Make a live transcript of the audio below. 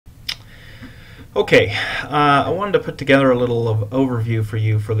Okay, I wanted to put together a little overview for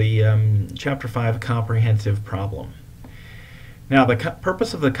you for the Chapter 5 comprehensive problem. Now, the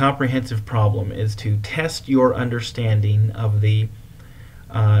purpose of the comprehensive problem is to test your understanding of the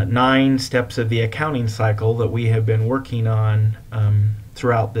 9 steps of the accounting cycle that we have been working on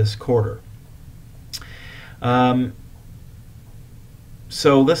throughout this quarter.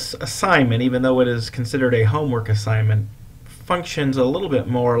 So this assignment, even though it is considered a homework assignment, functions a little bit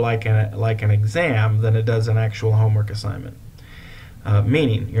more like an exam than it does an actual homework assignment.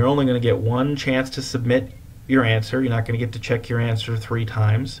 Meaning, you're only going to get one chance to submit your answer. You're not going to get to check your answer 3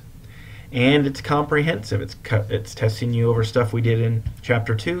 times. And it's comprehensive. It's testing you over stuff we did in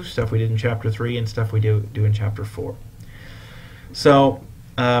Chapter 2, stuff we did in Chapter 3, and stuff we do in Chapter 4. So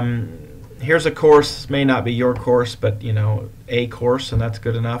here's a course. May not be your course, but you know, a course, and that's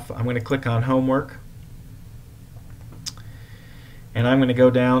good enough. I'm going to click on homework. And I'm going to go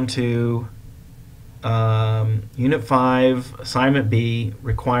down to Unit 5, Assignment B,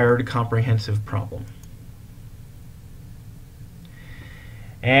 Required Comprehensive Problem.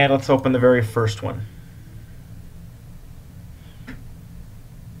 And let's open the very first one.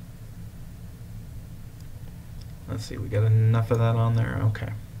 Let's see, we got enough of that on there?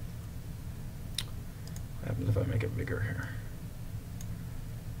 Okay. What happens if I make it bigger here?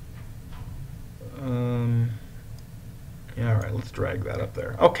 Yeah, all right, let's drag that up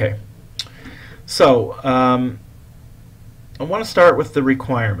there. Okay. So I want to start with the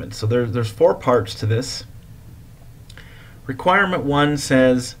requirements. So there's 4 parts to this. Requirement 1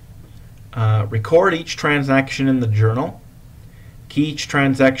 says record each transaction in the journal, key each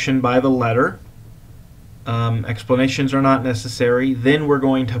transaction by the letter. Explanations are not necessary. Then we're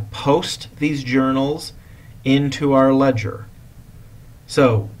going to post these journals into our ledger.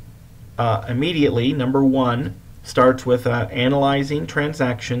 So immediately, number 1 starts with analyzing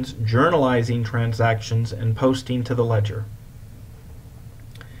transactions, journalizing transactions, and posting to the ledger.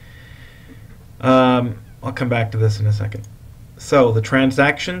 I'll come back to this in a second. So the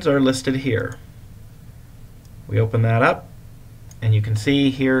transactions are listed here. We open that up, and you can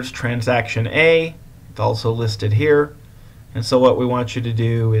see here's transaction A. It's also listed here. And so what we want you to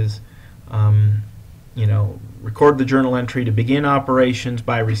do is, you know, record the journal entry to begin operations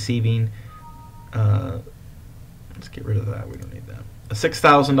by receiving. Let's get rid of that. We don't need that. A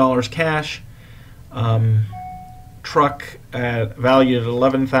 $6,000 cash. Truck valued at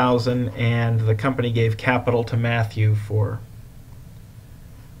 $11,000, and the company gave capital to Matthew for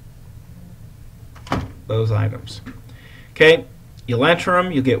those items. Okay, you'll enter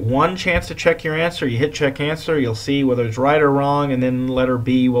them. You get 1 chance to check your answer. You hit check answer. You'll see whether it's right or wrong, and then letter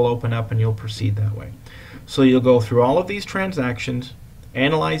B will open up, and you'll proceed that way. So you'll go through all of these transactions,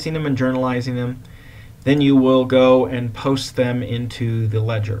 analyzing them and journalizing them. Then you will go and post them into the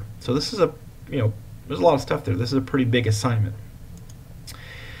ledger. So this is there's a lot of stuff there. This is a pretty big assignment.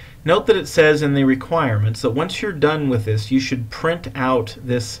 Note that it says in the requirements that once you're done with this, you should print out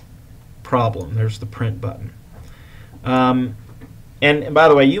this problem. There's the print button. And by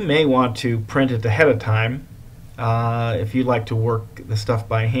the way, you may want to print it ahead of time if you'd like to work the stuff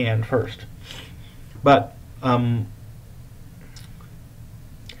by hand first. But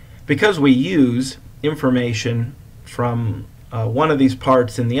because we use information from one of these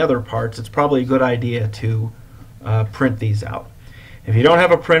parts in the other parts, it's probably a good idea to print these out. If you don't have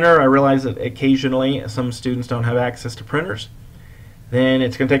a printer, I realize that occasionally some students don't have access to printers, then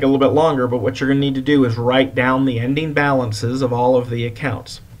it's going to take a little bit longer, but what you're going to need to do is write down the ending balances of all of the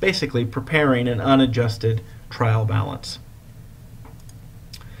accounts, basically preparing an unadjusted trial balance.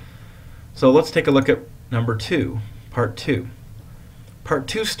 So let's take a look at number 2, part 2. Part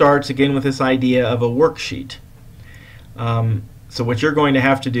 2 starts again with this idea of a worksheet. So what you're going to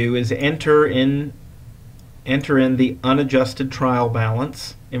have to do is enter in the unadjusted trial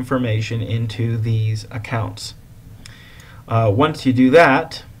balance information into these accounts. Once you do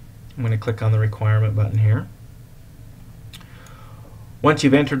that, I'm going to click on the requirement button here. Once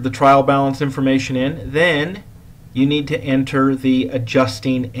you've entered the trial balance information in, then you need to enter the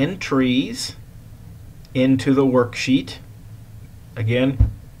adjusting entries into the worksheet.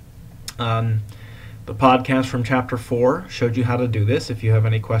 Again, the podcast from Chapter 4 showed you how to do this if you have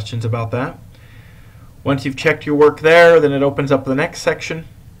any questions about that. Once you've checked your work there, then it opens up the next section,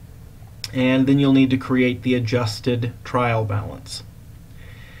 and then you'll need to create the adjusted trial balance.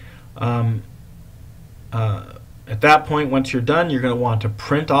 At that point, once you're done, you're going to want to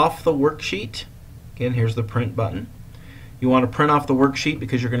print off the worksheet. Again, here's the print button. You want to print off the worksheet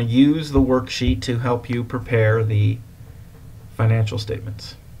because you're going to use the worksheet to help you prepare the financial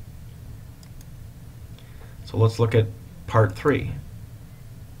statements. So let's look at part 3.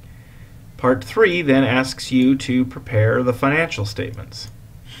 Part 3 then asks you to prepare the financial statements.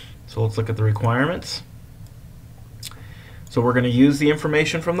 So let's look at the requirements. So we're going to use the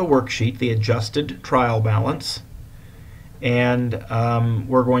information from the worksheet, the adjusted trial balance, and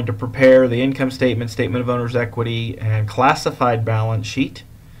we're going to prepare the income statement, statement of owner's equity, and classified balance sheet.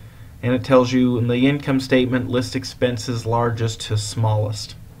 And it tells you in the income statement, list expenses largest to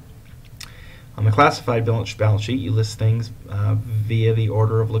smallest. On the classified balance sheet, you list things via the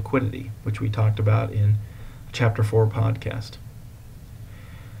order of liquidity, which we talked about in Chapter 4 podcast.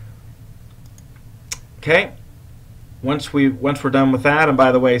 Okay, once we're done with that, and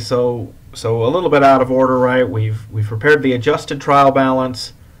by the way, so a little bit out of order, right? We've prepared the adjusted trial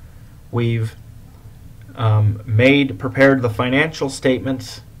balance. We've prepared the financial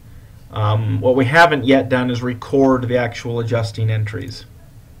statements. What we haven't yet done is record the actual adjusting entries.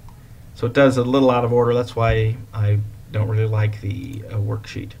 So it does a little out of order. That's why I don't really like the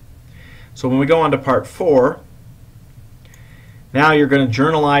worksheet. So when we go on to Part 4, now you're going to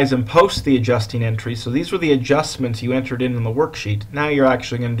journalize and post the adjusting entries. So these were the adjustments you entered in the worksheet. Now you're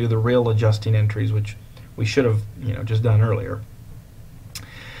actually going to do the real adjusting entries, which we should have just done earlier.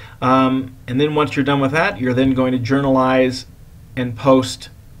 And then once you're done with that, you're then going to journalize and post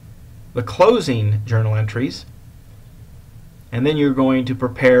the closing journal entries. And then you're going to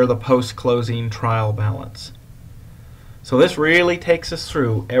prepare the post-closing trial balance. So this really takes us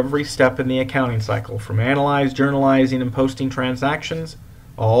through every step in the accounting cycle, from analyze, journalizing, and posting transactions,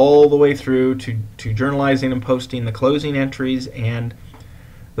 all the way through to journalizing and posting the closing entries and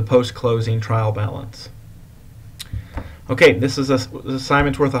the post-closing trial balance. Okay, this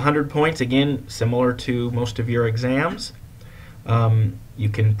assignment's worth 100 points. Again, similar to most of your exams. You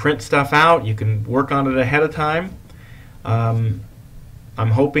can print stuff out. You can work on it ahead of time. I'm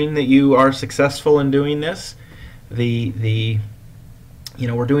hoping that you are successful in doing this. We're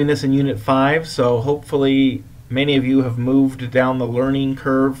doing this in Unit 5, so hopefully many of you have moved down the learning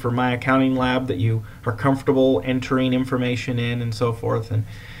curve for my accounting lab, that you are comfortable entering information in and so forth,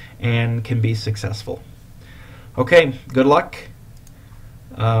 and can be successful. Okay, good luck.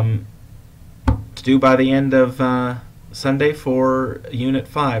 It's due by the end of Sunday for Unit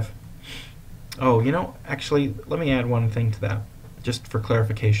 5. Oh, actually, let me add one thing to that, just for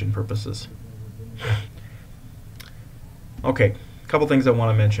clarification purposes. Okay, a couple things I want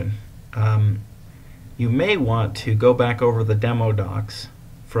to mention. You may want to go back over the demo docs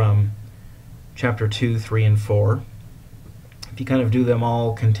from Chapter 2, 3, and 4. If you kind of do them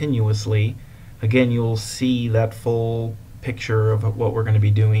all continuously, again, you'll see that full picture of what we're going to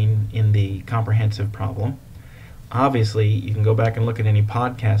be doing in the comprehensive problem. Obviously, you can go back and look at any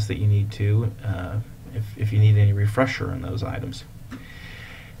podcasts that you need to, if you need any refresher in those items.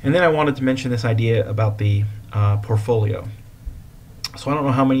 And then I wanted to mention this idea about the portfolio. So I don't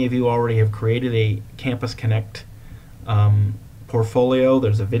know how many of you already have created a Campus Connect portfolio.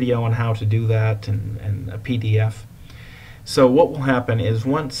 There's a video on how to do that and a PDF. So what will happen is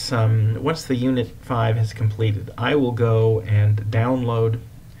once the Unit 5 has completed, I will go and download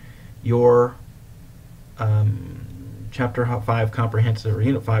your Chapter 5 comprehensive or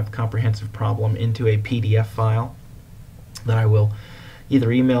Unit 5 comprehensive problem into a PDF file that I will either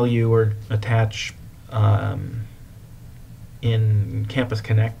email you or attach in Campus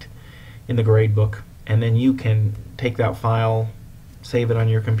Connect in the gradebook, and then you can take that file, save it on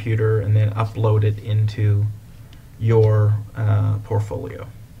your computer, and then upload it into your portfolio.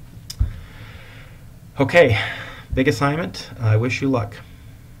 Okay, big assignment. I wish you luck.